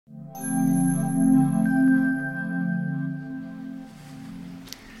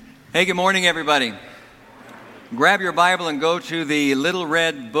Hey, good morning, everybody. Grab your Bible and go to the Little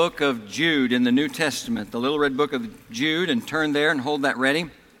Red Book of Jude in the New Testament. The Little Red Book of Jude, and turn there and hold that ready.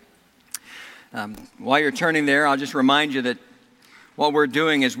 While you're turning there, I'll just remind you that what we're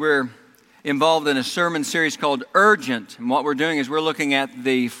doing is we're involved in a sermon series called Urgent. And what we're doing is we're looking at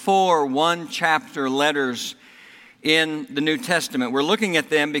the 4 one-chapter letters in the New Testament. We're looking at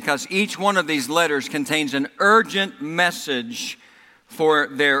them because each one of these letters contains an urgent message for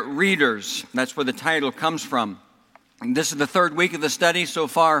their readers. That's where the title comes from. And this is the third week of the study. So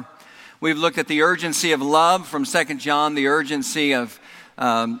far, we've looked at the urgency of love from 2 John, the urgency of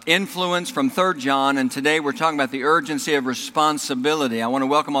influence from 3 John, and today we're talking about the urgency of responsibility. I want to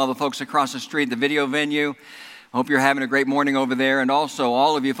welcome all the folks across the street, the video venue. I hope you're having a great morning over there, and also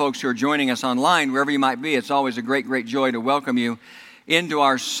all of you folks who are joining us online, wherever you might be. It's always a great, great joy to welcome you into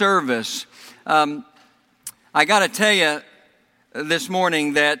our service. I got to tell you, this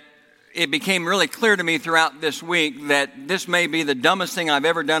morning that it became really clear to me throughout this week that this may be the dumbest thing I've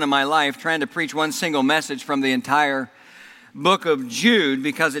ever done in my life, trying to preach one single message from the entire book of Jude,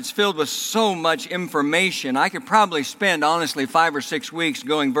 because it's filled with so much information. I could probably spend, honestly, 5 or 6 weeks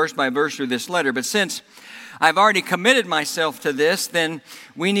going verse by verse through this letter, but since I've already committed myself to this, then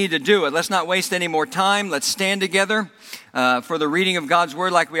we need to do it. Let's not waste any more time. Let's stand together for the reading of God's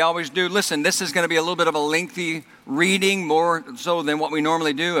Word like we always do. Listen, this is going to be a little bit of a lengthy reading, more so than what we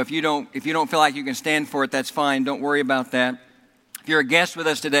normally do. If you don't feel like you can stand for it, that's fine. Don't worry about that. If you're a guest with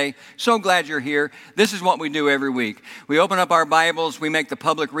us today, so glad you're here. This is what we do every week. We open up our Bibles, we make the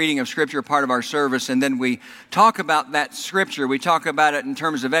public reading of Scripture part of our service, and then we talk about that Scripture. We talk about it in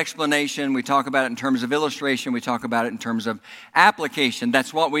terms of explanation, we talk about it in terms of illustration, we talk about it in terms of application.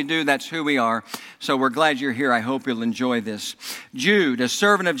 That's what we do, that's who we are. So we're glad you're here. I hope you'll enjoy this. Jude, a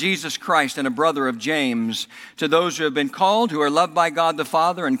servant of Jesus Christ and a brother of James, to those who have been called, who are loved by God the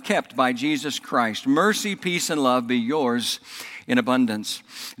Father and kept by Jesus Christ. Mercy, peace, and love be yours in abundance.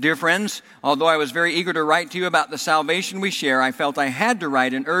 Dear friends, although I was very eager to write to you about the salvation we share, I felt I had to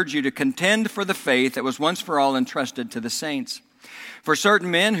write and urge you to contend for the faith that was once for all entrusted to the saints. For certain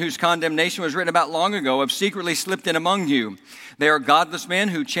men whose condemnation was written about long ago have secretly slipped in among you. They are godless men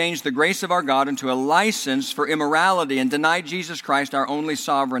who changed the grace of our God into a license for immorality and denied Jesus Christ, our only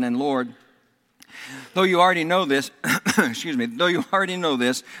sovereign and Lord. Though you already know this,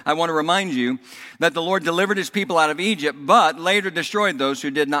 I want to remind you that the Lord delivered his people out of Egypt, but later destroyed those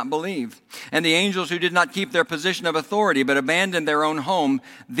who did not believe. And the angels who did not keep their position of authority, but abandoned their own home,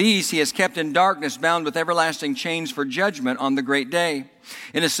 these he has kept in darkness, bound with everlasting chains for judgment on the great day.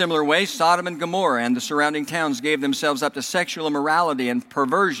 In a similar way, Sodom and Gomorrah and the surrounding towns gave themselves up to sexual immorality and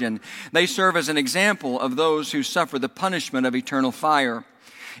perversion. They serve as an example of those who suffer the punishment of eternal fire.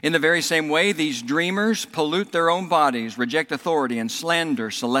 In the very same way, these dreamers pollute their own bodies, reject authority, and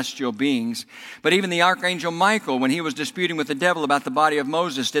slander celestial beings. But even the archangel Michael, when he was disputing with the devil about the body of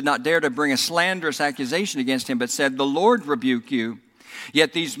Moses, did not dare to bring a slanderous accusation against him, but said, "The Lord rebuke you."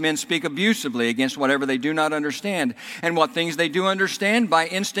 Yet these men speak abusively against whatever they do not understand. And what things they do understand by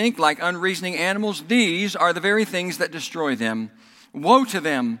instinct, like unreasoning animals, these are the very things that destroy them. Woe to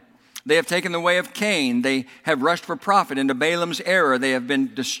them! They have taken the way of Cain. They have rushed for profit into Balaam's error. They have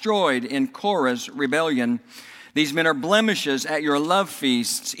been destroyed in Korah's rebellion. These men are blemishes at your love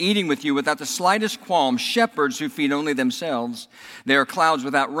feasts, eating with you without the slightest qualm, shepherds who feed only themselves. They are clouds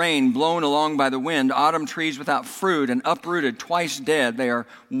without rain, blown along by the wind, autumn trees without fruit, and uprooted, twice dead. They are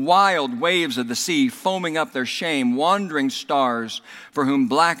wild waves of the sea, foaming up their shame, wandering stars, for whom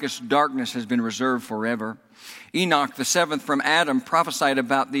blackest darkness has been reserved forever. Enoch, the seventh from Adam, prophesied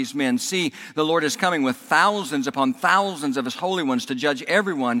about these men. See, the Lord is coming with thousands upon thousands of his holy ones to judge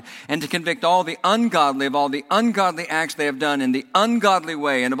everyone and to convict all the ungodly of all the ungodly acts they have done in the ungodly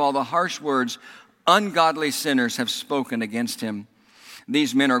way and of all the harsh words ungodly sinners have spoken against him.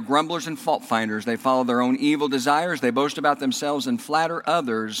 These men are grumblers and fault finders. They follow their own evil desires. They boast about themselves and flatter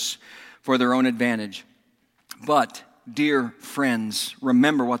others for their own advantage. But dear friends,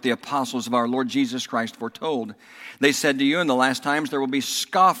 remember what the apostles of our Lord Jesus Christ foretold. They said to you, in the last times there will be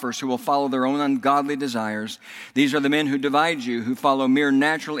scoffers who will follow their own ungodly desires. These are the men who divide you, who follow mere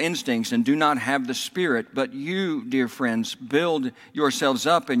natural instincts and do not have the Spirit. But you, dear friends, build yourselves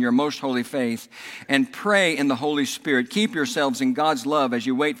up in your most holy faith and pray in the Holy Spirit. Keep yourselves in God's love as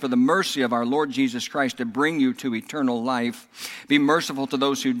you wait for the mercy of our Lord Jesus Christ to bring you to eternal life. Be merciful to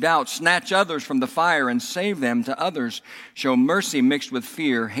those who doubt. Snatch others from the fire and save them to others. Show mercy mixed with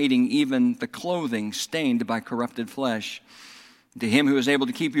fear, hating even the clothing stained by corrupted flesh. To him who is able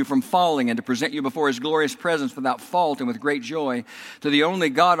to keep you from falling and to present you before his glorious presence without fault and with great joy, to the only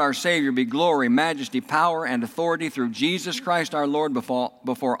God our Savior be glory, majesty, power, and authority through Jesus Christ our Lord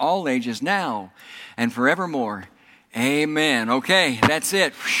before all ages, now and forevermore. Amen. Okay, that's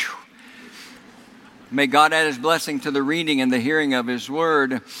it. Whew. May God add his blessing to the reading and the hearing of his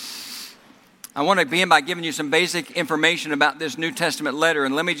word. I want to begin by giving you some basic information about this New Testament letter.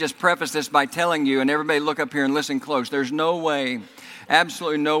 And let me just preface this by telling you, and everybody look up here and listen close, there's no way,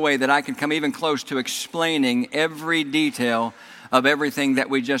 absolutely no way that I can come even close to explaining every detail of everything that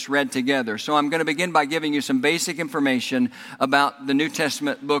we just read together. So I'm going to begin by giving you some basic information about the New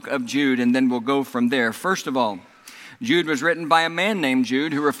Testament book of Jude, and then we'll go from there. First of all, Jude was written by a man named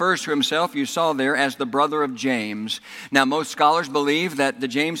Jude who refers to himself, you saw there, as the brother of James. Now, most scholars believe that the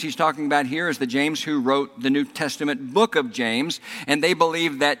James he's talking about here is the James who wrote the New Testament book of James, and they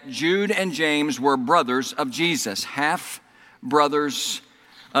believe that Jude and James were brothers of Jesus, half brothers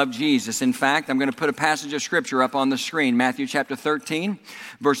of Jesus. In fact, I'm going to put a passage of Scripture up on the screen. Matthew chapter 13,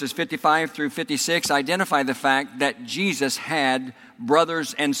 verses 55 through 56 identify the fact that Jesus had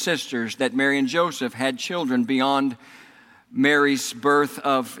brothers and sisters, that Mary and Joseph had children beyond Mary's birth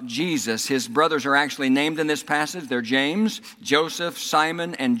of Jesus. His brothers are actually named in this passage. They're James, Joseph,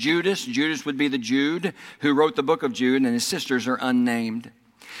 Simon, and Judas. Judas would be the Jude who wrote the book of Jude, and his sisters are unnamed.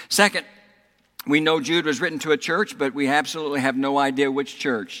 Second, we know Jude was written to a church, but we absolutely have no idea which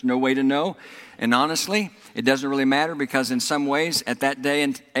church. No way to know. And honestly, it doesn't really matter because in some ways, at that day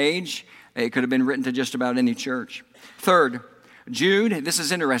and age, it could have been written to just about any church. Third, Jude, this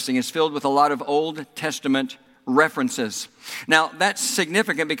is interesting, is filled with a lot of Old Testament references. Now, that's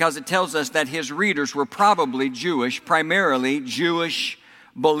significant because it tells us that his readers were probably Jewish, primarily Jewish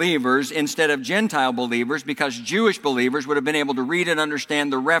believers instead of Gentile believers, because Jewish believers would have been able to read and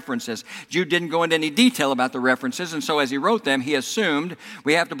understand the references. Jude didn't go into any detail about the references, and so as he wrote them,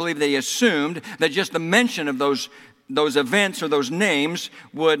 we have to believe that he assumed that just the mention of those events or those names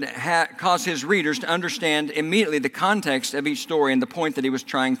would cause his readers to understand immediately the context of each story and the point that he was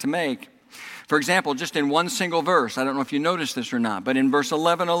trying to make. For example, just in one single verse, I don't know if you noticed this or not, but in verse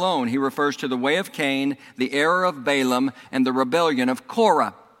 11 alone, he refers to the way of Cain, the error of Balaam, and the rebellion of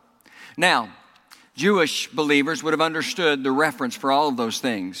Korah. Now, Jewish believers would have understood the reference for all of those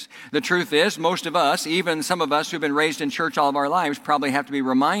things. The truth is, most of us, even some of us who've been raised in church all of our lives, probably have to be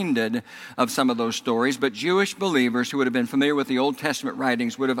reminded of some of those stories. But Jewish believers who would have been familiar with the Old Testament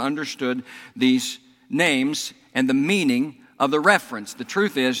writings would have understood these names and the meaning of the reference. The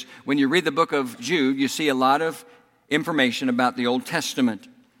truth is, when you read the book of Jude, you see a lot of information about the Old Testament.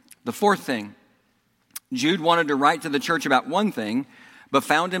 The fourth thing, Jude wanted to write to the church about one thing, but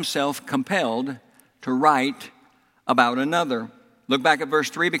found himself compelled to write about another. Look back at verse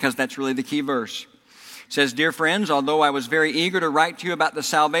 3 because that's really the key verse. It says, "Dear friends, although I was very eager to write to you about the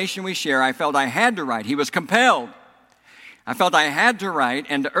salvation we share, I felt I had to write." He was compelled. "I felt I had to write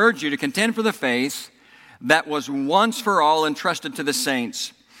and to urge you to contend for the faith that was once for all entrusted to the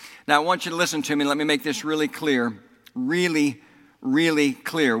saints." Now, I want you to listen to me. Let me make this really clear. Really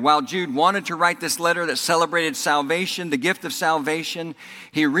clear. While Jude wanted to write this letter that celebrated salvation, the gift of salvation,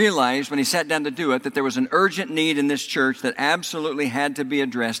 he realized when he sat down to do it that there was an urgent need in this church that absolutely had to be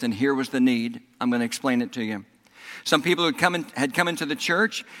addressed, and here was the need. I'm going to explain it to you. Some people had come into the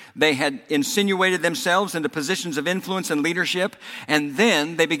church, they had insinuated themselves into positions of influence and leadership, and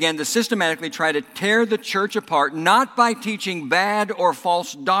then they began to systematically try to tear the church apart, not by teaching bad or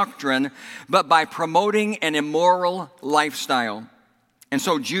false doctrine, but by promoting an immoral lifestyle. And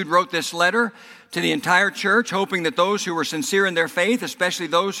so Jude wrote this letter to the entire church, hoping that those who were sincere in their faith, especially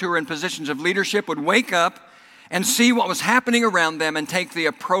those who were in positions of leadership, would wake up and see what was happening around them and take the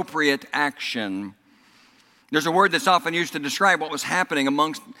appropriate action. There's a word that's often used to describe what was happening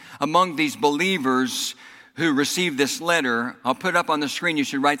among these believers who received this letter. I'll put it up on the screen. You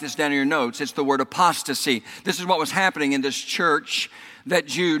should write this down in your notes. It's the word apostasy. This is what was happening in this church that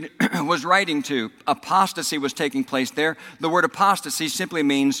Jude was writing to. Apostasy was taking place there. The word apostasy simply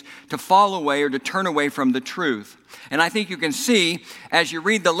means to fall away or to turn away from the truth. And I think you can see as you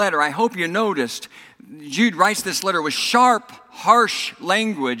read the letter, I hope you noticed, Jude writes this letter with sharp, harsh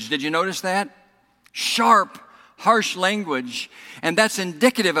language. Did you notice that? Sharp, harsh language. And that's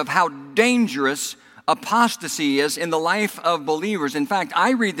indicative of how dangerous apostasy is in the life of believers. In fact,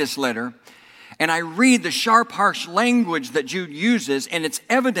 I read this letter and I read the sharp, harsh language that Jude uses, and it's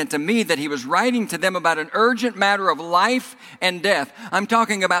evident to me that he was writing to them about an urgent matter of life and death. I'm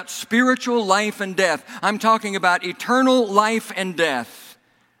talking about spiritual life and death. I'm talking about eternal life and death.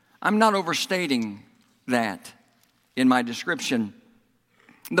 I'm not overstating that in my description.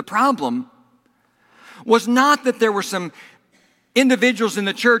 The problem was not that there were some individuals in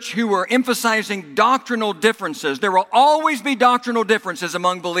the church who were emphasizing doctrinal differences. There will always be doctrinal differences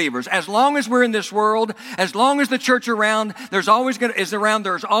among believers. As long as we're in this world, as long as the church there's always going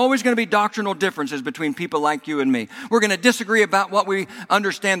to be doctrinal differences between people like you and me. We're going to disagree about what we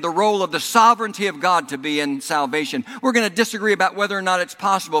understand the role of the sovereignty of God to be in salvation. We're going to disagree about whether or not it's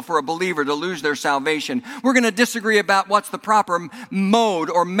possible for a believer to lose their salvation. We're going to disagree about what's the proper mode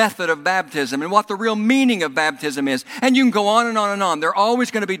or method of baptism and what the real meaning of baptism is. And you can go on and on and on. There are always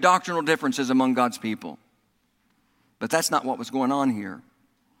going to be doctrinal differences among God's people. But that's not what was going on here.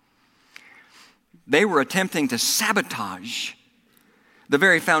 They were attempting to sabotage the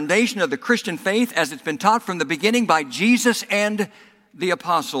very foundation of the Christian faith as it's been taught from the beginning by Jesus and the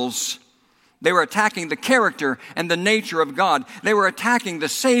apostles. They were attacking the character and the nature of God. They were attacking the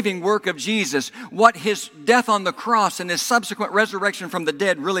saving work of Jesus, what his death on the cross and his subsequent resurrection from the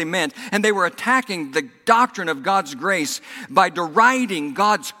dead really meant. And they were attacking the doctrine of God's grace by deriding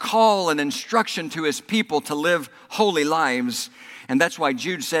God's call and instruction to his people to live holy lives. And that's why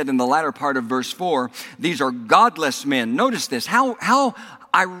Jude said in the latter part of verse 4, these are godless men. Notice this. How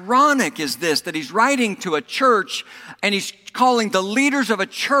ironic is this that he's writing to a church and he's calling the leaders of a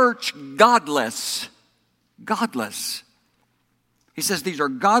church godless. Godless. He says these are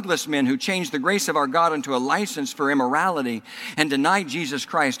godless men who changed the grace of our God into a license for immorality and denied Jesus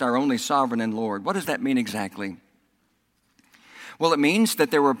Christ, our only sovereign and Lord. What does that mean exactly? Well, it means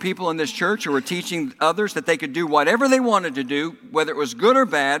that there were people in this church who were teaching others that they could do whatever they wanted to do, whether it was good or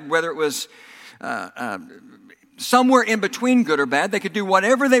bad, whether it was somewhere in between good or bad. They could do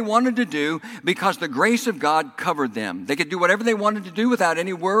whatever they wanted to do because the grace of God covered them. They could do whatever they wanted to do without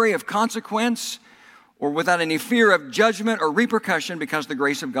any worry of consequence or without any fear of judgment or repercussion because the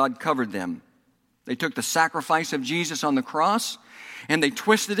grace of God covered them. They took the sacrifice of Jesus on the cross and they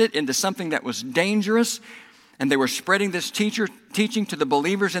twisted it into something that was dangerous. And they were spreading this teaching to the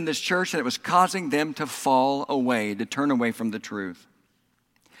believers in this church, and it was causing them to fall away, to turn away from the truth.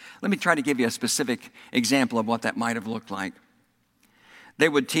 Let me try to give you a specific example of what that might have looked like. They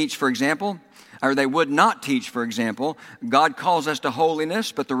would teach, for example, or they would not teach, for example, God calls us to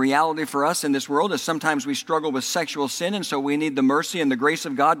holiness, but the reality for us in this world is sometimes we struggle with sexual sin, and so we need the mercy and the grace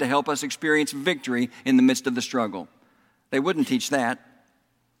of God to help us experience victory in the midst of the struggle. They wouldn't teach that.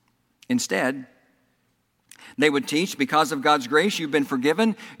 Instead, they would teach, because of God's grace, you've been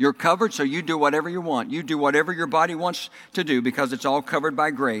forgiven, you're covered, so you do whatever you want. You do whatever your body wants to do because it's all covered by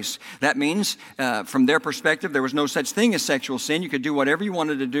grace. That means, from their perspective, there was no such thing as sexual sin. You could do whatever you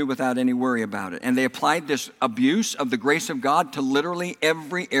wanted to do without any worry about it. And they applied this abuse of the grace of God to literally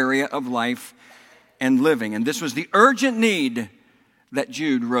every area of life and living. And this was the urgent need that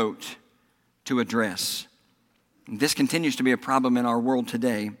Jude wrote to address. And this continues to be a problem in our world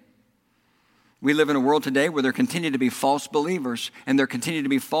today. We live in a world today where there continue to be false believers and there continue to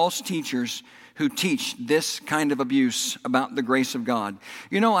be false teachers who teach this kind of abuse about the grace of God.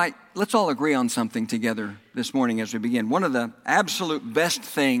 You know, let's all agree on something together this morning as we begin. One of the absolute best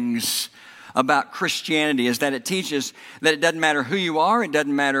things about Christianity is that it teaches that it doesn't matter who you are, it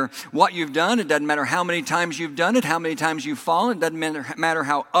doesn't matter what you've done, it doesn't matter how many times you've done it, how many times you've fallen, it doesn't matter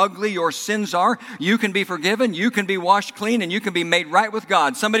how ugly your sins are. You can be forgiven, you can be washed clean, and you can be made right with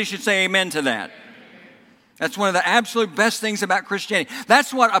God. Somebody should say amen to that. That's one of the absolute best things about Christianity.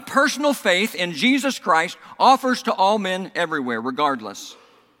 That's what a personal faith in Jesus Christ offers to all men everywhere, regardless.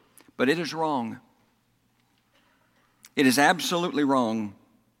 But it is wrong. It is absolutely wrong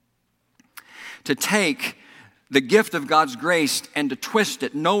to take the gift of God's grace and to twist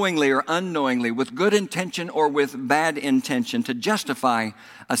it knowingly or unknowingly, with good intention or with bad intention, to justify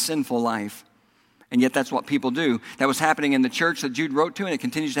a sinful life. And yet that's what people do. That was happening in the church that Jude wrote to, and it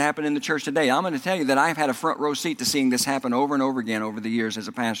continues to happen in the church today. I'm going to tell you that I've had a front row seat to seeing this happen over and over again over the years as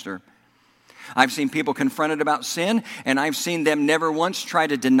a pastor. I've seen people confronted about sin, and I've seen them never once try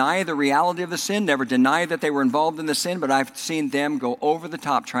to deny the reality of the sin, never deny that they were involved in the sin, but I've seen them go over the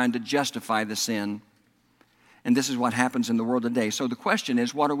top trying to justify the sin. And this is what happens in the world today. So the question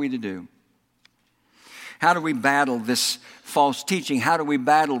is, what are we to do? How do we battle this false teaching? How do we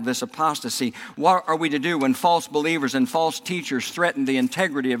battle this apostasy? What are we to do when false believers and false teachers threaten the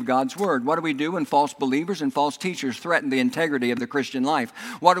integrity of God's word? What do we do when false believers and false teachers threaten the integrity of the Christian life?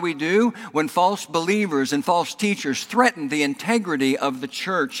 What do we do when false believers and false teachers threaten the integrity of the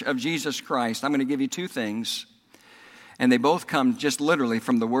church of Jesus Christ? I'm going to give you two things. And they both come just literally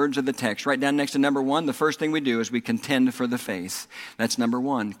from the words of the text. Right down next to number one, the first thing we do is we contend for the faith. That's number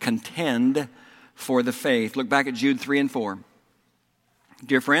one. Contend for the faith. Look back at Jude 3 and 4.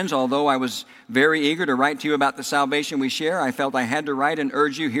 Dear friends, although I was very eager to write to you about the salvation we share, I felt I had to write and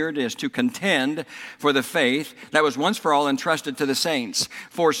urge you, here it is, to contend for the faith that was once for all entrusted to the saints.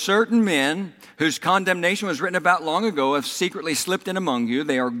 For certain men whose condemnation was written about long ago have secretly slipped in among you.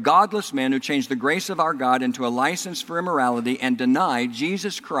 They are godless men who changed the grace of our God into a license for immorality and deny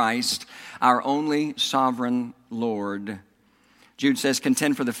Jesus Christ, our only sovereign Lord. Jude says,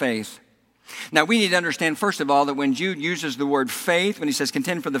 contend for the faith. Now, we need to understand, first of all, that when Jude uses the word faith, when he says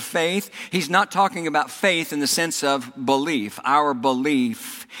contend for the faith, he's not talking about faith in the sense of belief, our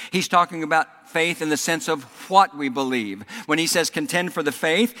belief. He's talking about faith in the sense of what we believe. When he says contend for the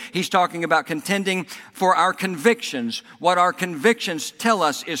faith, he's talking about contending for our convictions, what our convictions tell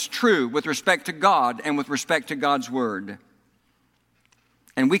us is true with respect to God and with respect to God's Word.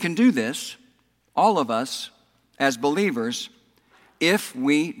 And we can do this, all of us, as believers, if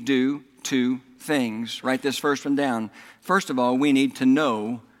we do two things. Write this first one down. First of all, we need to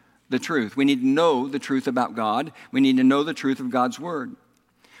know the truth. We need to know the truth about God. We need to know the truth of God's Word.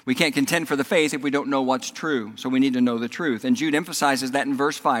 We can't contend for the faith if we don't know what's true. So we need to know the truth. And Jude emphasizes that in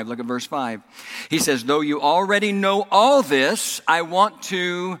verse 5. Look at verse 5. He says, though you already know all this, I want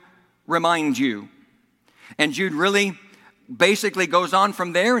to remind you. And Jude really basically goes on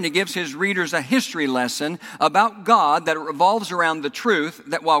from there, and he gives his readers a history lesson about God that revolves around the truth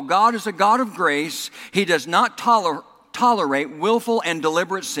that while God is a God of grace, he does not tolerate willful and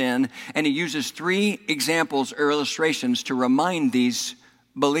deliberate sin. And he uses three examples or illustrations to remind these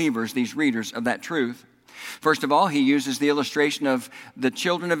believers, these readers, of that truth. First of all, he uses the illustration of the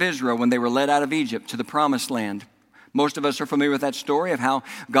children of Israel when they were led out of Egypt to the promised land. Most of us are familiar with that story of how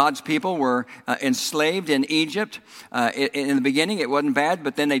God's people were enslaved in Egypt. In the beginning, it wasn't bad,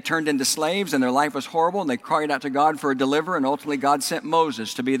 but then they turned into slaves and their life was horrible, and they cried out to God for a deliverer, and ultimately God sent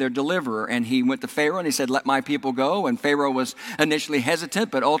Moses to be their deliverer. And he went to Pharaoh and he said, let my people go. And Pharaoh was initially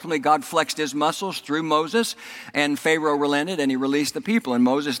hesitant, but ultimately God flexed his muscles through Moses, and Pharaoh relented and he released the people, and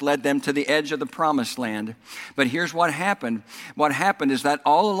Moses led them to the edge of the promised land. But here's what happened. What happened is that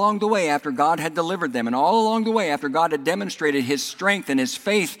all along the way after God had delivered them, and all along the way after God had demonstrated his strength and his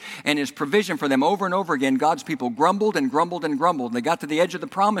faith and his provision for them over and over again, God's people grumbled and grumbled and grumbled. They got to the edge of the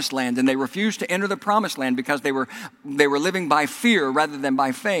promised land and they refused to enter the promised land because they were living by fear rather than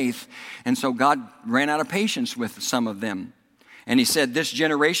by faith. And so God ran out of patience with some of them. And he said, this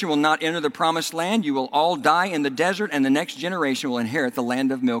generation will not enter the promised land. You will all die in the desert, and the next generation will inherit the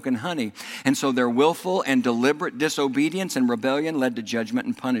land of milk and honey. And so their willful and deliberate disobedience and rebellion led to judgment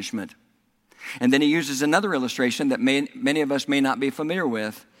and punishment. And then he uses another illustration that many of us may not be familiar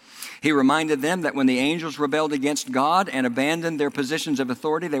with. He reminded them that when the angels rebelled against God and abandoned their positions of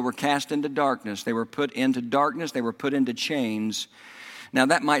authority, they were cast into darkness. They were put into darkness. They were put into chains. Now,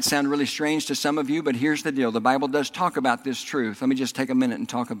 that might sound really strange to some of you, but here's the deal. The Bible does talk about this truth. Let me just take a minute and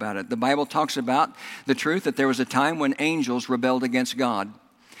talk about it. The Bible talks about the truth that there was a time when angels rebelled against God.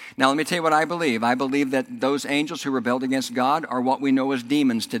 Now, let me tell you what I believe. I believe that those angels who rebelled against God are what we know as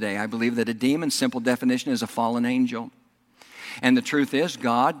demons today. I believe that a demon, simple definition, is a fallen angel. And the truth is,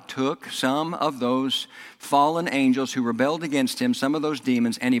 God took some of those fallen angels who rebelled against him, some of those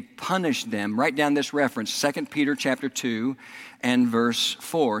demons, and he punished them. Write down this reference, 2 Peter chapter 2 and verse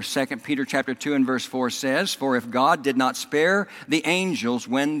 4. 2 Peter chapter 2 and verse 4 says, for if God did not spare the angels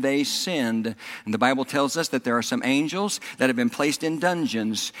when they sinned, and the Bible tells us that there are some angels that have been placed in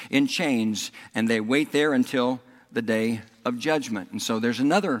dungeons, in chains, and they wait there until the day of judgment. And so there's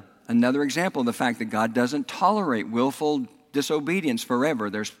another example of the fact that God doesn't tolerate willful disobedience forever.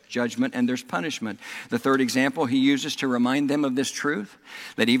 There's judgment and there's punishment. The third example he uses to remind them of this truth,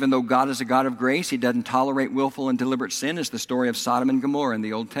 that even though God is a God of grace, he doesn't tolerate willful and deliberate sin, is the story of Sodom and Gomorrah in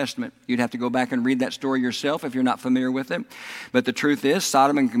the Old Testament. You'd have to go back and read that story yourself if you're not familiar with it. But the truth is,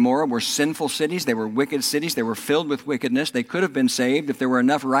 Sodom and Gomorrah were sinful cities. They were wicked cities. They were filled with wickedness. They could have been saved. If there were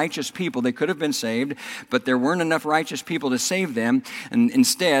enough righteous people, they could have been saved. But there weren't enough righteous people to save them. And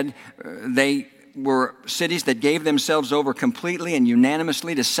instead, they were cities that gave themselves over completely and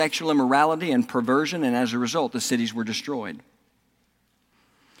unanimously to sexual immorality and perversion, and as a result, the cities were destroyed.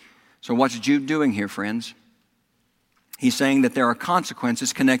 So what's Jude doing here, friends? He's saying that there are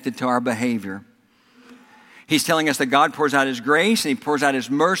consequences connected to our behavior. He's telling us that God pours out his grace and he pours out his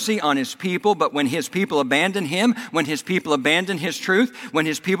mercy on his people. But when his people abandon him, when his people abandon his truth, when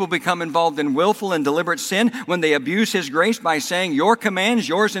his people become involved in willful and deliberate sin, when they abuse his grace by saying your commands,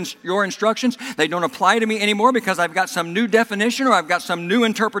 your instructions, they don't apply to me anymore because I've got some new definition or I've got some new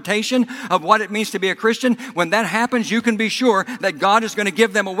interpretation of what it means to be a Christian. When that happens, you can be sure that God is going to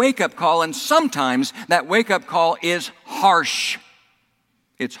give them a wake-up call. And sometimes that wake-up call is harsh.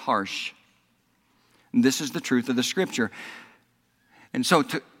 It's harsh. This is the truth of the Scripture. And so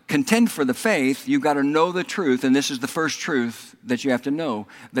to contend for the faith, you've got to know the truth, and this is the first truth that you have to know,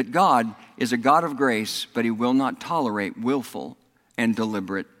 that God is a God of grace, but he will not tolerate willful and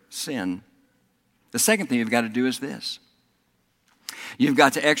deliberate sin. The second thing you've got to do is this. You've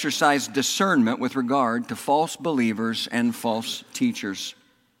got to exercise discernment with regard to false believers and false teachers.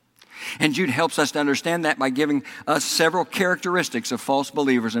 And Jude helps us to understand that by giving us several characteristics of false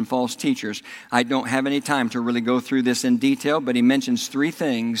believers and false teachers. I don't have any time to really go through this in detail, but he mentions three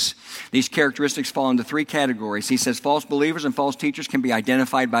things. These characteristics fall into three categories. He says false believers and false teachers can be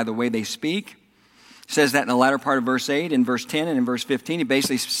identified by the way they speak. He says that in the latter part of verse 8, in verse 10, and in verse 15. He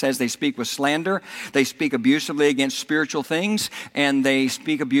basically says they speak with slander, they speak abusively against spiritual things, and they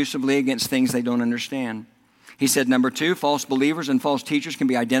speak abusively against things they don't understand. He said, number two, false believers and false teachers can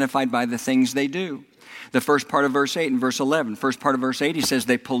be identified by the things they do. The first part of verse 8 and verse 11. First part of verse 8, he says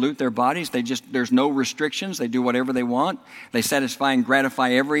they pollute their bodies. There's no restrictions. They do whatever they want. They satisfy and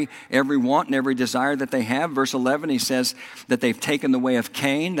gratify every want and every desire that they have. Verse 11, he says that they've taken the way of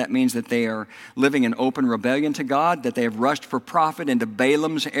Cain. That means that they are living in open rebellion to God, that they have rushed for profit into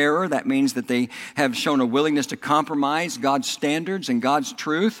Balaam's error. That means that they have shown a willingness to compromise God's standards and God's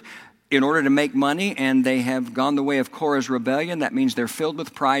truth in order to make money, and they have gone the way of Korah's rebellion. That means they're filled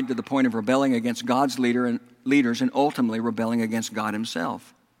with pride to the point of rebelling against God's leaders and ultimately rebelling against God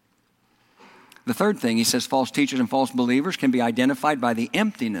himself. The third thing, he says false teachers and false believers can be identified by the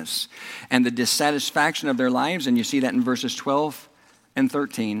emptiness and the dissatisfaction of their lives, and you see that in verses 12 and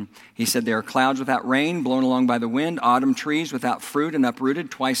 13. He said they are clouds without rain, blown along by the wind, autumn trees without fruit and uprooted,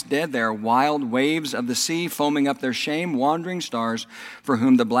 twice dead. They are wild waves of the sea, foaming up their shame, wandering stars for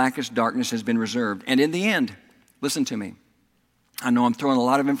whom the blackest darkness has been reserved. And in the end, listen to me. I know I'm throwing a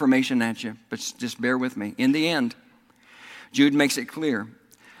lot of information at you, but just bear with me. In the end, Jude makes it clear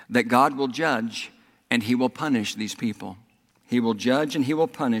that God will judge and he will punish these people. He will judge and he will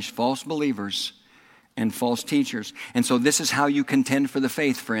punish false believers and false teachers. And so this is how you contend for the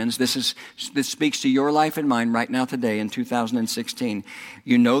faith, friends. This speaks to your life and mine right now today in 2016.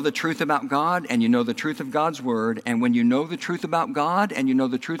 You know the truth about God and you know the truth of God's word. And when you know the truth about God and you know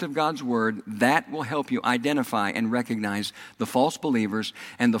the truth of God's word, that will help you identify and recognize the false believers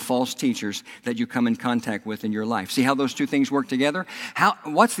and the false teachers that you come in contact with in your life. See how those two things work together?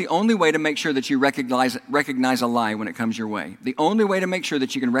 What's the only way to make sure that you recognize a lie when it comes your way? The only way to make sure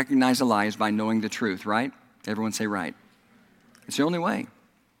that you can recognize a lie is by knowing the truth. Right? Everyone say right. It's the only way.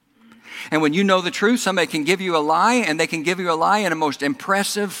 And when you know the truth, somebody can give you a lie, and they can give you a lie in a most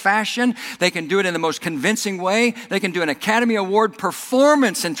impressive fashion. They can do it in the most convincing way. They can do an Academy Award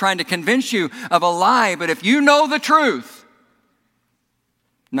performance in trying to convince you of a lie. But if you know the truth,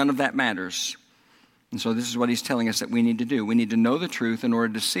 none of that matters. And so this is what he's telling us that we need to do. We need to know the truth in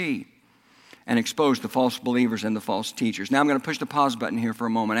order to see and expose the false believers and the false teachers. Now I'm going to push the pause button here for a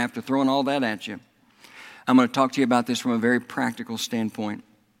moment. After throwing all that at you, I'm going to talk to you about this from a very practical standpoint.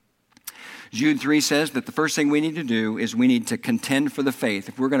 Jude 3 says that the first thing we need to do is we need to contend for the faith.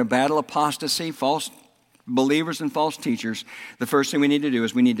 If we're going to battle apostasy, false believers and false teachers, the first thing we need to do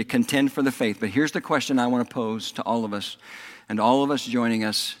is we need to contend for the faith. But here's the question I want to pose to all of us and all of us joining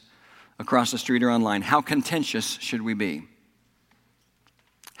us across the street or online. How contentious should we be?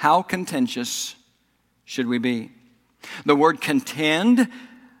 How contentious should we be? The word contend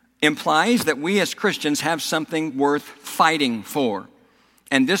implies that we as Christians have something worth fighting for.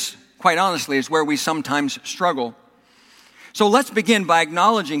 And this, quite honestly, is where we sometimes struggle. So let's begin by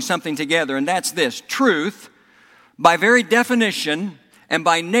acknowledging something together, and that's this. Truth, by very definition and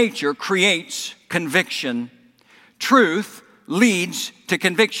by nature, creates conviction. Truth leads to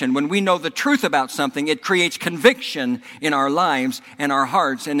conviction. When we know the truth about something, it creates conviction in our lives and our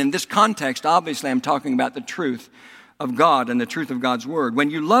hearts. And in this context, obviously, I'm talking about the truth of God and the truth of God's word. When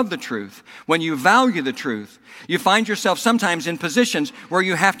you love the truth, when you value the truth, you find yourself sometimes in positions where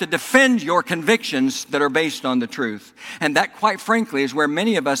you have to defend your convictions that are based on the truth. And that, quite frankly, is where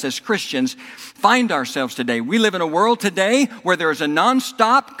many of us as Christians find ourselves today. We live in a world today where there is a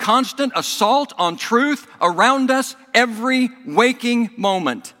nonstop, constant assault on truth around us every waking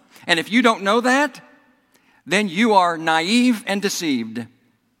moment. And if you don't know that, then you are naive and deceived.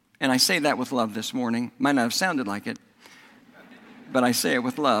 And I say that with love this morning. Might not have sounded like it, but I say it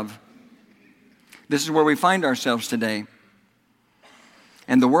with love. This is where we find ourselves today.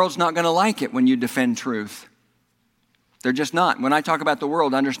 And the world's not going to like it when you defend truth. They're just not. When I talk about the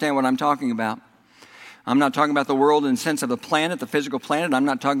world, understand what I'm talking about. I'm not talking about the world in the sense of the planet, the physical planet. I'm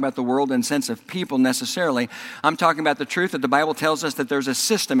not talking about the world in the sense of people necessarily. I'm talking about the truth that the Bible tells us that there's a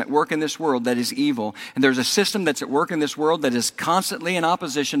system at work in this world that is evil. And there's a system that's at work in this world that is constantly in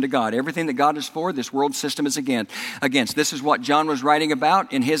opposition to God. Everything that God is for, this world system is against. This is what John was writing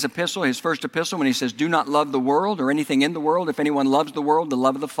about in his epistle, his first epistle, when he says, do not love the world or anything in the world. If anyone loves the world, the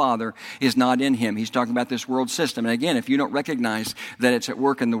love of the Father is not in him. He's talking about this world system. And again, if you don't recognize that it's at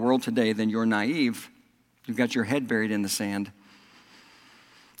work in the world today, then you're naive. You've got your head buried in the sand.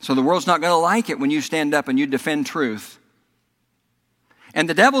 So the world's not going to like it when you stand up and you defend truth. And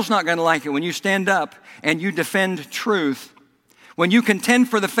the devil's not going to like it when you stand up and you defend truth. When you contend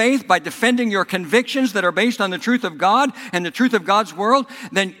for the faith by defending your convictions that are based on the truth of God and the truth of God's word,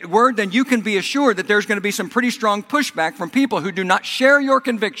 then you can be assured that there's going to be some pretty strong pushback from people who do not share your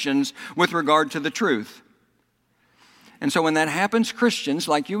convictions with regard to the truth. And so when that happens, Christians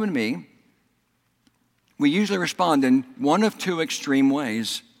like you and me, we usually respond in one of two extreme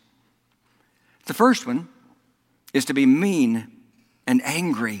ways. The first one is to be mean and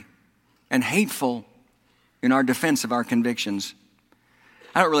angry and hateful in our defense of our convictions.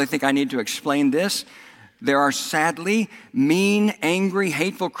 I don't really think I need to explain this. There are sadly mean, angry,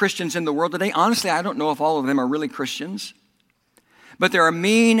 hateful Christians in the world today. Honestly, I don't know if all of them are really Christians. But there are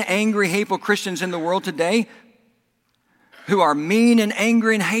mean, angry, hateful Christians in the world today who are mean and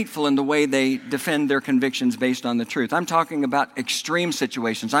angry and hateful in the way they defend their convictions based on the truth. I'm talking about extreme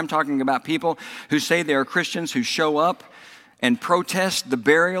situations. I'm talking about people who say they are Christians who show up and protest the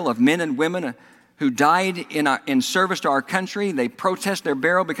burial of men and women who died in service to our country. They protest their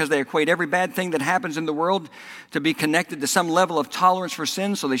burial because they equate every bad thing that happens in the world to be connected to some level of tolerance for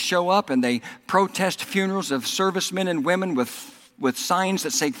sin. So they show up and they protest funerals of servicemen and women with signs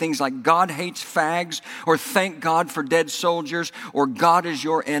that say things like God hates fags, or thank God for dead soldiers, or God is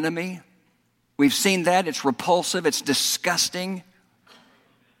your enemy. We've seen that. It's repulsive. It's disgusting.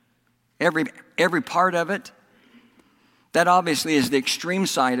 Every part of it. That obviously is the extreme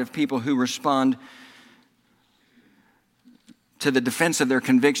side of people who respond to the defense of their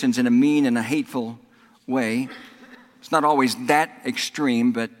convictions in a mean and a hateful way. It's not always that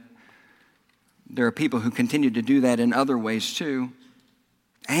extreme, but there are people who continue to do that in other ways too.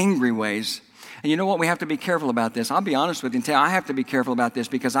 Angry ways. And you know what? We have to be careful about this. I'll be honest with you and tell you, I have to be careful about this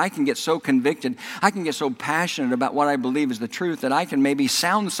because I can get so convicted, I can get so passionate about what I believe is the truth that I can maybe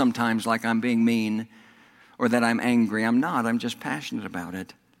sound sometimes like I'm being mean or that I'm angry. I'm not. I'm just passionate about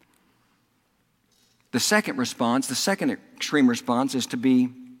it. The second extreme response is to be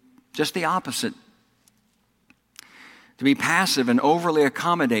just the opposite. To be passive and overly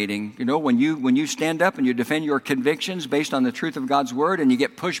accommodating. You know, when you stand up and you defend your convictions based on the truth of God's word and you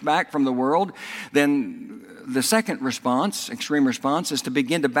get pushed back from the world, then the second response, extreme response, is to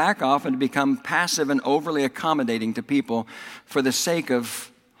begin to back off and to become passive and overly accommodating to people for the sake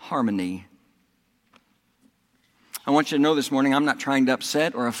of harmony. I want you to know this morning, I'm not trying to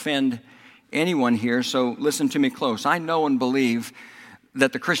upset or offend anyone here, so listen to me close. I know and believe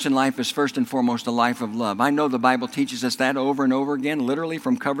that the Christian life is first and foremost a life of love. I know the Bible teaches us that over and over again, literally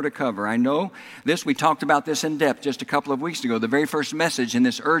from cover to cover. I know this. We talked about this in depth just a couple of weeks ago. The very first message in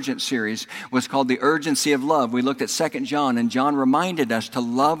this urgent series was called The Urgency of Love. We looked at 2 John, and John reminded us to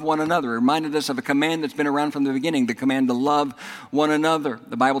love one another. It reminded us of a command that's been around from the beginning, the command to love one another.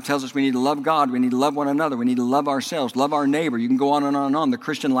 The Bible tells us we need to love God. We need to love one another. We need to love ourselves, love our neighbor. You can go on and on and on. The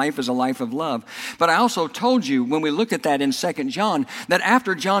Christian life is a life of love. But I also told you when we looked at that in 2 John, that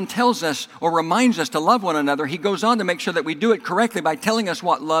after John tells us or reminds us to love one another, he goes on to make sure that we do it correctly by telling us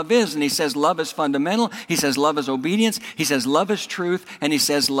what love is. And he says love is fundamental. He says love is obedience. He says love is truth. And he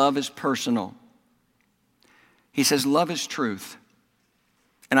says love is personal. He says love is truth.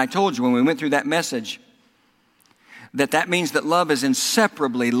 And I told you when we went through that message that means that love is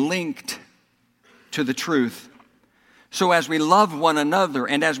inseparably linked to the truth. So as we love one another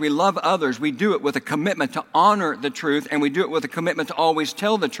and as we love others, we do it with a commitment to honor the truth, and we do it with a commitment to always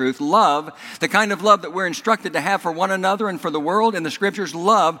tell the truth. Love, the kind of love that we're instructed to have for one another and for the world in the scriptures,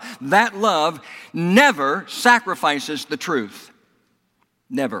 that love never sacrifices the truth.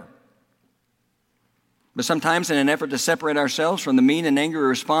 Never. But sometimes in an effort to separate ourselves from the mean and angry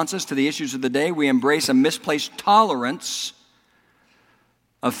responses to the issues of the day, we embrace a misplaced tolerance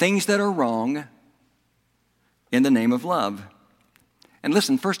of things that are wrong in the name of love. And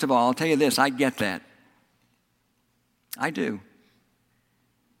listen, first of all, I'll tell you this, I get that. I do.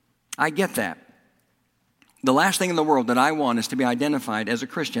 I get that. The last thing in the world that I want is to be identified as a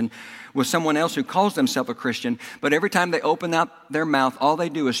Christian with someone else who calls themselves a Christian, but every time they open up their mouth, all they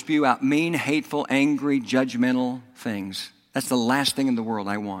do is spew out mean, hateful, angry, judgmental things. That's the last thing in the world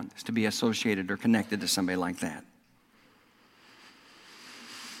I want, is to be associated or connected to somebody like that.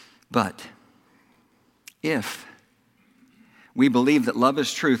 But if we believe that love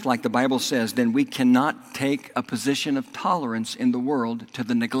is truth, like the Bible says, then we cannot take a position of tolerance in the world to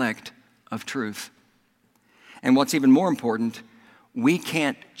the neglect of truth. And what's even more important, we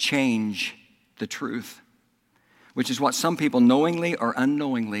can't change the truth, which is what some people knowingly or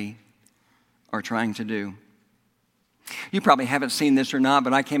unknowingly are trying to do. You probably haven't seen this or not,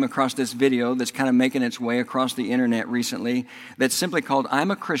 but I came across this video that's kind of making its way across the internet recently that's simply called,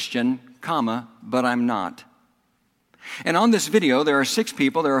 "I'm a Christian, but I'm not." And on this video, there are 6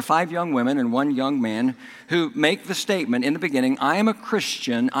 people, there are 5 young women and 1 young man who make the statement in the beginning, I am a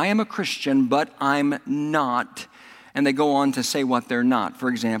Christian, but I'm not. And they go on to say what they're not. For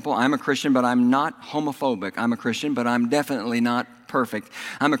example, I'm a Christian, but I'm not homophobic. I'm a Christian, but I'm definitely not perfect.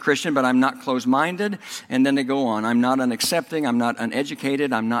 I'm a Christian, but I'm not closed-minded. And then they go on. I'm not unaccepting. I'm not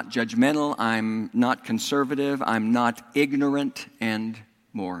uneducated. I'm not judgmental. I'm not conservative. I'm not ignorant, and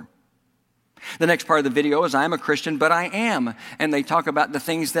more. The next part of the video is I'm a Christian, but I am. And they talk about the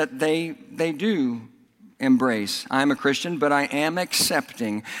things that they do embrace. I'm a Christian, but I am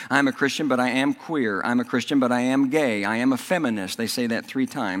accepting. I'm a Christian, but I am queer. I'm a Christian, but I am gay. I am a feminist. They say that 3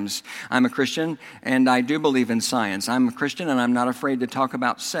 times. I'm a Christian, and I do believe in science. I'm a Christian, and I'm not afraid to talk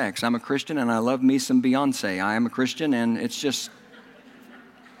about sex. I'm a Christian, and I love me some Beyonce. I am a Christian, and it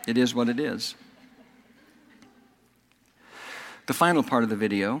is what it is. The final part of the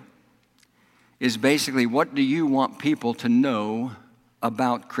video is basically, what do you want people to know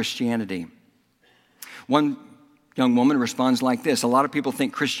about Christianity? One young woman responds like this: a lot of people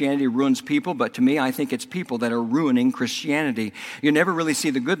think Christianity ruins people, but to me, I think it's people that are ruining Christianity. You never really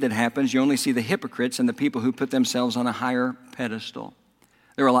see the good that happens. You only see the hypocrites and the people who put themselves on a higher pedestal.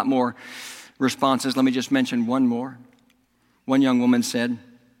 There are a lot more responses. Let me just mention one more. One young woman said,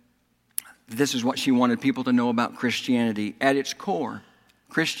 this is what she wanted people to know about Christianity. At its core,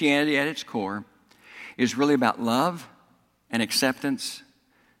 Christianity at its core is really about love and acceptance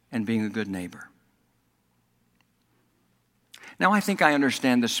and being a good neighbor. Now, I think I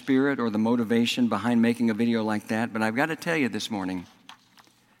understand the spirit or the motivation behind making a video like that, but I've got to tell you this morning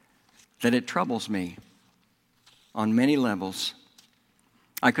that it troubles me on many levels.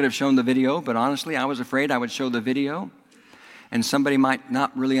 I could have shown the video, but honestly, I was afraid I would show the video and somebody might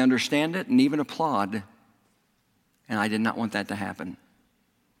not really understand it and even applaud. And I did not want that to happen,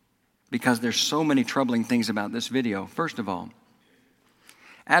 because there's so many troubling things about this video. First of all,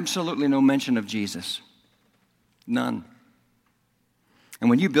 absolutely no mention of Jesus. None. And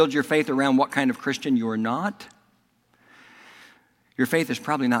when you build your faith around what kind of Christian you are not, your faith is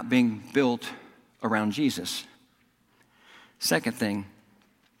probably not being built around Jesus. Second thing,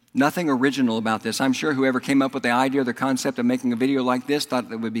 nothing original about this. I'm sure whoever came up with the idea or the concept of making a video like this thought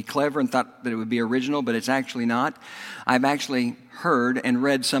that it would be clever and thought that it would be original, but it's actually not. I've actually heard and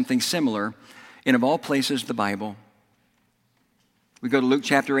read something similar in, of all places, the Bible. We go to Luke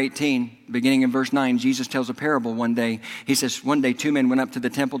chapter 18, beginning in verse 9. Jesus tells a parable one day. He says, one day 2 men went up to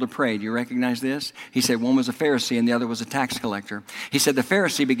the temple to pray. Do you recognize this? He said one was a Pharisee and the other was a tax collector. He said the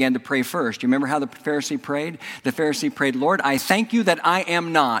Pharisee began to pray first. Do you remember how the Pharisee prayed? The Pharisee prayed, Lord, I thank you that I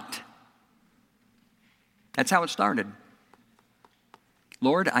am not. That's how it started.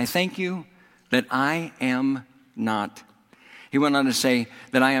 Lord, I thank you that I am not. He went on to say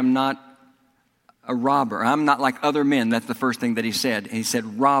that I am not a robber. I'm not like other men. That's the first thing that he said. And he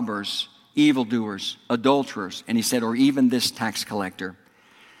said robbers, evildoers, adulterers. And he said, or even this tax collector.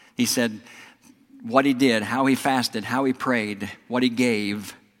 He said what he did, how he fasted, how he prayed, what he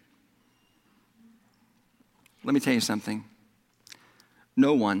gave. Let me tell you something.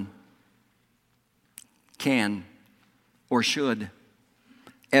 No one can or should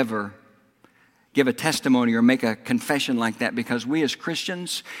ever give a testimony or make a confession like that, because we as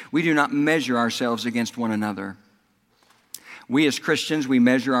Christians, we do not measure ourselves against one another. We as Christians, we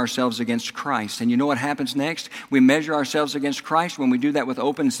measure ourselves against Christ. And you know what happens next? We measure ourselves against Christ. When we do that with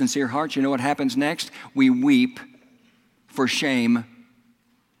open and sincere hearts, you know what happens next? We weep for shame,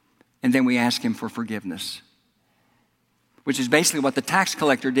 and then we ask Him for forgiveness, which is basically what the tax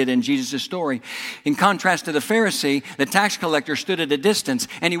collector did in Jesus' story. In contrast to the Pharisee, the tax collector stood at a distance,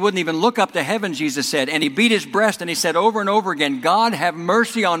 and he wouldn't even look up to heaven, Jesus said. And he beat his breast, and he said over and over again, God, have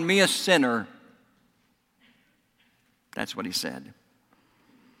mercy on me, a sinner. That's what he said.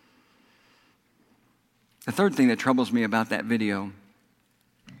 The third thing that troubles me about that video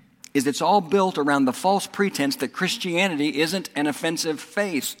is it's all built around the false pretense that Christianity isn't an offensive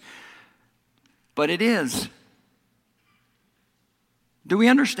faith. But it is. Do we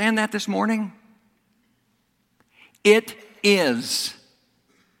understand that this morning? It is.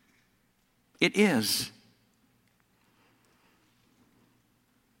 It is.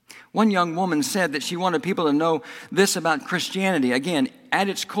 One young woman said that she wanted people to know this about Christianity. Again, at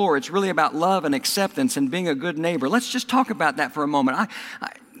its core, it's really about love and acceptance and being a good neighbor. Let's just talk about that for a moment.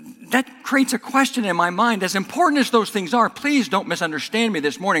 That creates a question in my mind. As important as those things are, please don't misunderstand me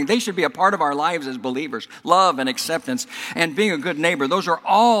this morning. They should be a part of our lives as believers. Love and acceptance and being a good neighbor. Those are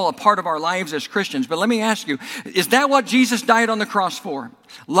all a part of our lives as Christians. But let me ask you, is that what Jesus died on the cross for?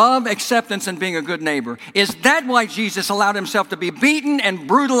 Love, acceptance, and being a good neighbor. Is that why Jesus allowed himself to be beaten and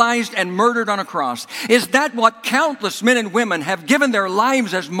brutalized and murdered on a cross? Is that what countless men and women have given their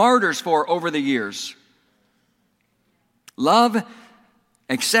lives as martyrs for over the years? Love,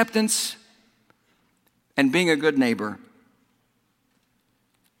 acceptance, and being a good neighbor.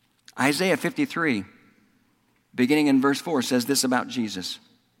 Isaiah 53, beginning in verse 4, says this about Jesus.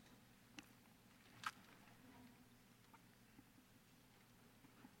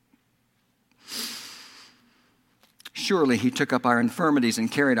 Surely he took up our infirmities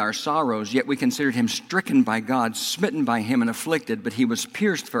and carried our sorrows, yet we considered him stricken by God, smitten by him and afflicted. But he was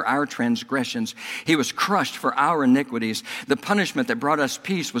pierced for our transgressions. He was crushed for our iniquities. The punishment that brought us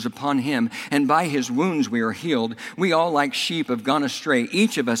peace was upon him, and by his wounds we are healed. We all like sheep have gone astray.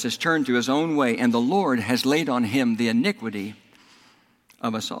 Each of us has turned to his own way, and the Lord has laid on him the iniquity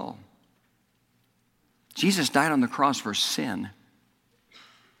of us all. Jesus died on the cross for sin.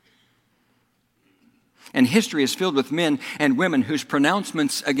 And history is filled with men and women whose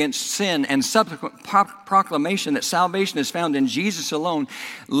pronouncements against sin and subsequent proclamation that salvation is found in Jesus alone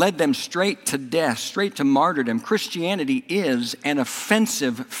led them straight to death, straight to martyrdom. Christianity is an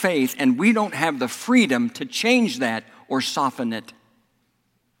offensive faith, and we don't have the freedom to change that or soften it.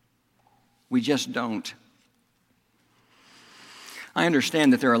 We just don't. I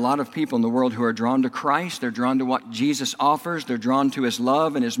understand that there are a lot of people in the world who are drawn to Christ. They're drawn to what Jesus offers. They're drawn to his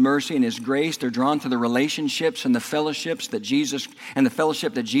love and his mercy and his grace. They're drawn to the relationships and the fellowships that Jesus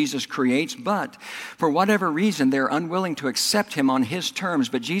creates. But for whatever reason, they're unwilling to accept him on his terms.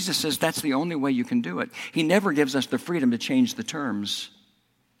 But Jesus says that's the only way you can do it. He never gives us the freedom to change the terms.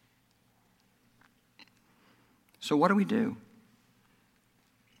 So what do we do?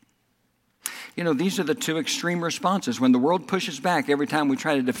 You know, these are the two extreme responses. When the world pushes back every time we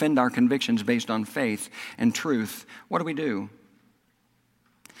try to defend our convictions based on faith and truth, what do?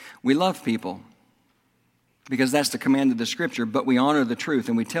 We love people because that's the command of the Scripture, but we honor the truth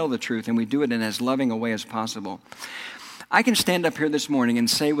and we tell the truth and we do it in as loving a way as possible. I can stand up here this morning and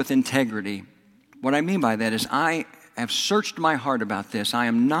say with integrity, what I mean by that is I have searched my heart about this. I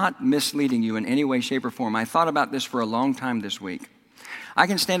am not misleading you in any way, shape, or form. I thought about this for a long time this week. I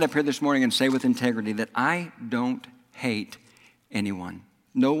can stand up here this morning and say with integrity that I don't hate anyone.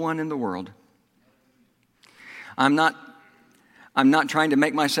 No one in the world. I'm not trying to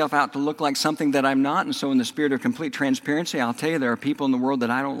make myself out to look like something that I'm not, and so in the spirit of complete transparency, I'll tell you there are people in the world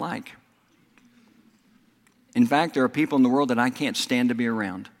that I don't like. In fact, there are people in the world that I can't stand to be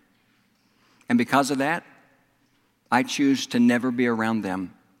around. And because of that, I choose to never be around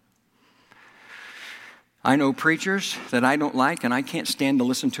them. I know preachers that I don't like, and I can't stand to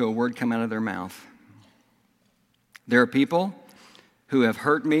listen to a word come out of their mouth. There are people who have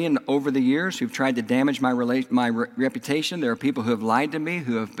hurt me over the years, who've tried to damage my reputation. There are people who have lied to me,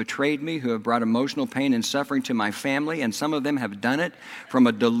 who have betrayed me, who have brought emotional pain and suffering to my family, and some of them have done it from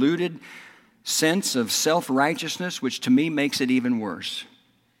a deluded sense of self-righteousness, which to me makes it even worse.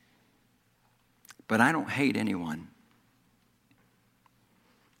 But I don't hate anyone.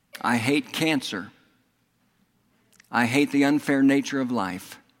 I hate cancer. I hate the unfair nature of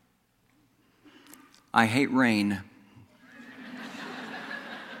life. I hate rain.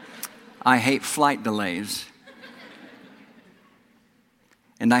 I hate flight delays.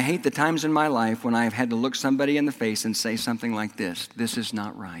 And I hate the times in my life when I have had to look somebody in the face and say something like this: this is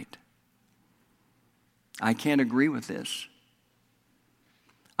not right. I can't agree with this.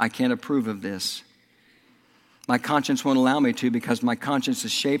 I can't approve of this. My conscience won't allow me to, because my conscience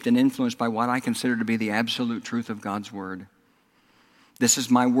is shaped and influenced by what I consider to be the absolute truth of God's Word. This is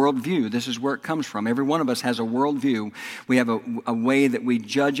my worldview. This is where it comes from. Every one of us has a worldview. We have a way that we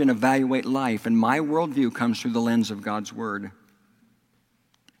judge and evaluate life, and my worldview comes through the lens of God's Word.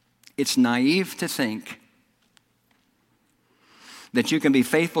 It's naive to think that you can be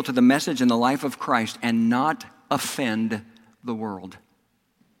faithful to the message and the life of Christ and not offend the world.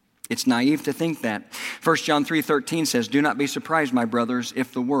 It's naive to think that. 1 John 3:13 says, "Do not be surprised, my brothers,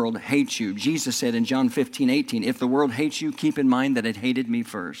 if the world hates you." Jesus said in John 15:18, "If the world hates you, keep in mind that it hated me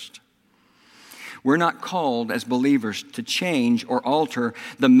first." We're not called as believers to change or alter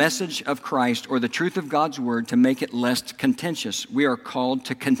the message of Christ or the truth of God's word to make it less contentious. We are called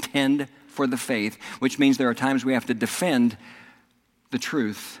to contend for the faith, which means there are times we have to defend the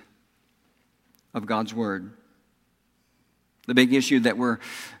truth of God's word. The big issue that we're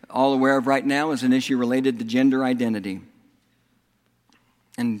all aware of right now is an issue related to gender identity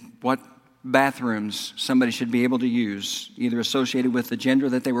and what bathrooms somebody should be able to use, either associated with the gender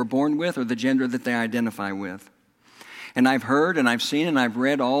that they were born with or the gender that they identify with. And I've heard and I've seen and I've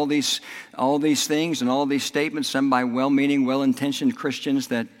read all these things and all these statements, some by well-meaning, well-intentioned Christians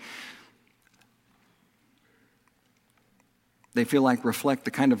that they feel like reflect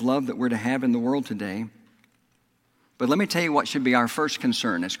the kind of love that we're to have in the world today. But let me tell you what should be our first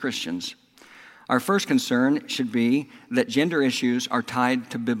concern as Christians. Our first concern should be that gender issues are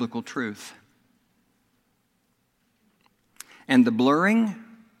tied to biblical truth. And the blurring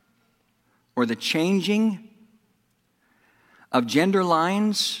or the changing of gender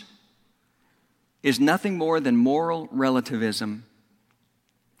lines is nothing more than moral relativism.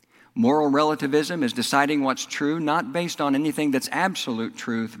 Moral relativism is deciding what's true, not based on anything that's absolute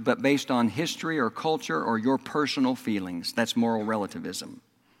truth, but based on history or culture or your personal feelings. That's moral relativism.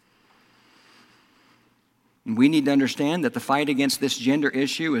 We need to understand that the fight against this gender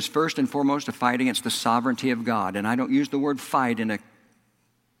issue is first and foremost a fight against the sovereignty of God. And I don't use the word fight in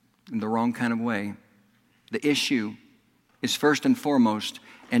the wrong kind of way. The issue is first and foremost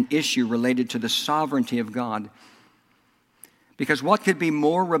an issue related to the sovereignty of God. Because what could be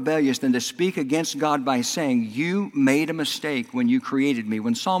more rebellious than to speak against God by saying, you made a mistake when you created me?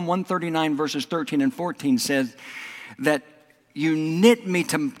 When Psalm 139 verses 13 and 14 says that you knit me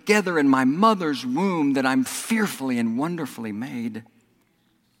together in my mother's womb, that I'm fearfully and wonderfully made.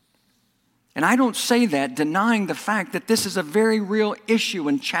 And I don't say that denying the fact that this is a very real issue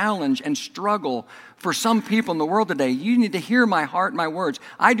and challenge and struggle for some people in the world today. You need to hear my heart, my words.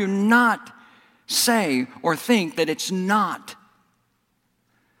 I do not say or think that it's not.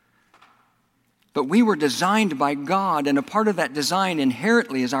 But we were designed by God, and a part of that design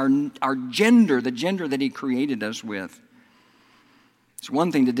inherently is our gender, the gender that He created us with. It's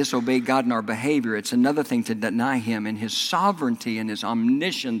one thing to disobey God in our behavior. It's another thing to deny Him in His sovereignty and His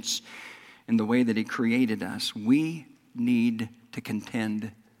omniscience in the way that He created us. We need to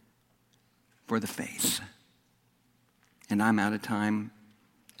contend for the faith. And I'm out of time,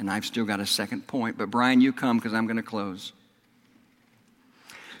 and I've still got a second point. But Brian, you come because I'm going to close.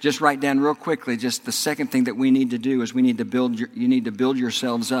 Just write down real quickly, just the second thing that we need to do is you need to build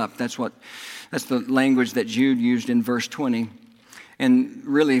yourselves up. That's the language that Jude used in verse 20. And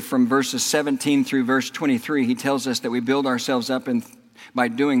really from verses 17 through verse 23, he tells us that we build ourselves up by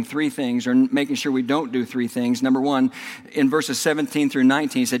doing three things, or making sure we don't do three things. Number one, in verses 17 through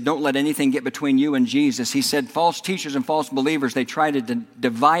 19, he said, don't let anything get between you and Jesus. He said, false teachers and false believers, they try to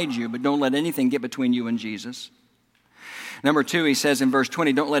divide you, but don't let anything get between you and Jesus. Number two, he says in verse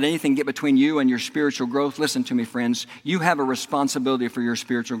 20, don't let anything get between you and your spiritual growth. Listen to me, friends. You have a responsibility for your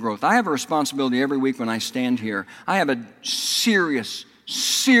spiritual growth. I have a responsibility every week when I stand here. I have a serious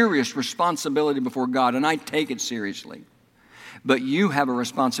responsibility before God, and I take it seriously. But you have a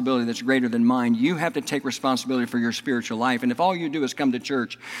responsibility that's greater than mine. You have to take responsibility for your spiritual life. And if all you do is come to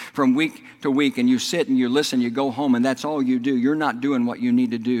church from week to week and you sit and you listen, you go home, and that's all you do, you're not doing what you need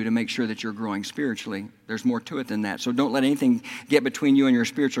to do to make sure that you're growing spiritually. There's more to it than that. So don't let anything get between you and your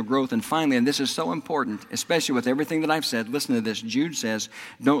spiritual growth. And finally, and this is so important, especially with everything that I've said, listen to this. Jude says,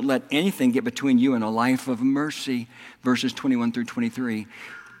 don't let anything get between you and a life of mercy, verses 21 through 23.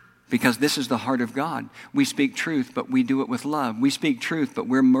 Because this is the heart of God. We speak truth, but we do it with love. We speak truth, but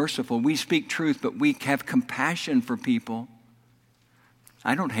we're merciful. We speak truth, but we have compassion for people.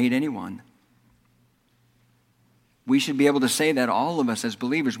 I don't hate anyone. We should be able to say that, all of us as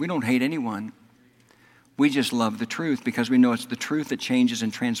believers. We don't hate anyone. We just love the truth because we know it's the truth that changes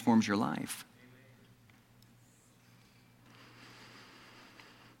and transforms your life.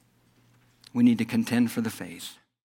 We need to contend for the faith.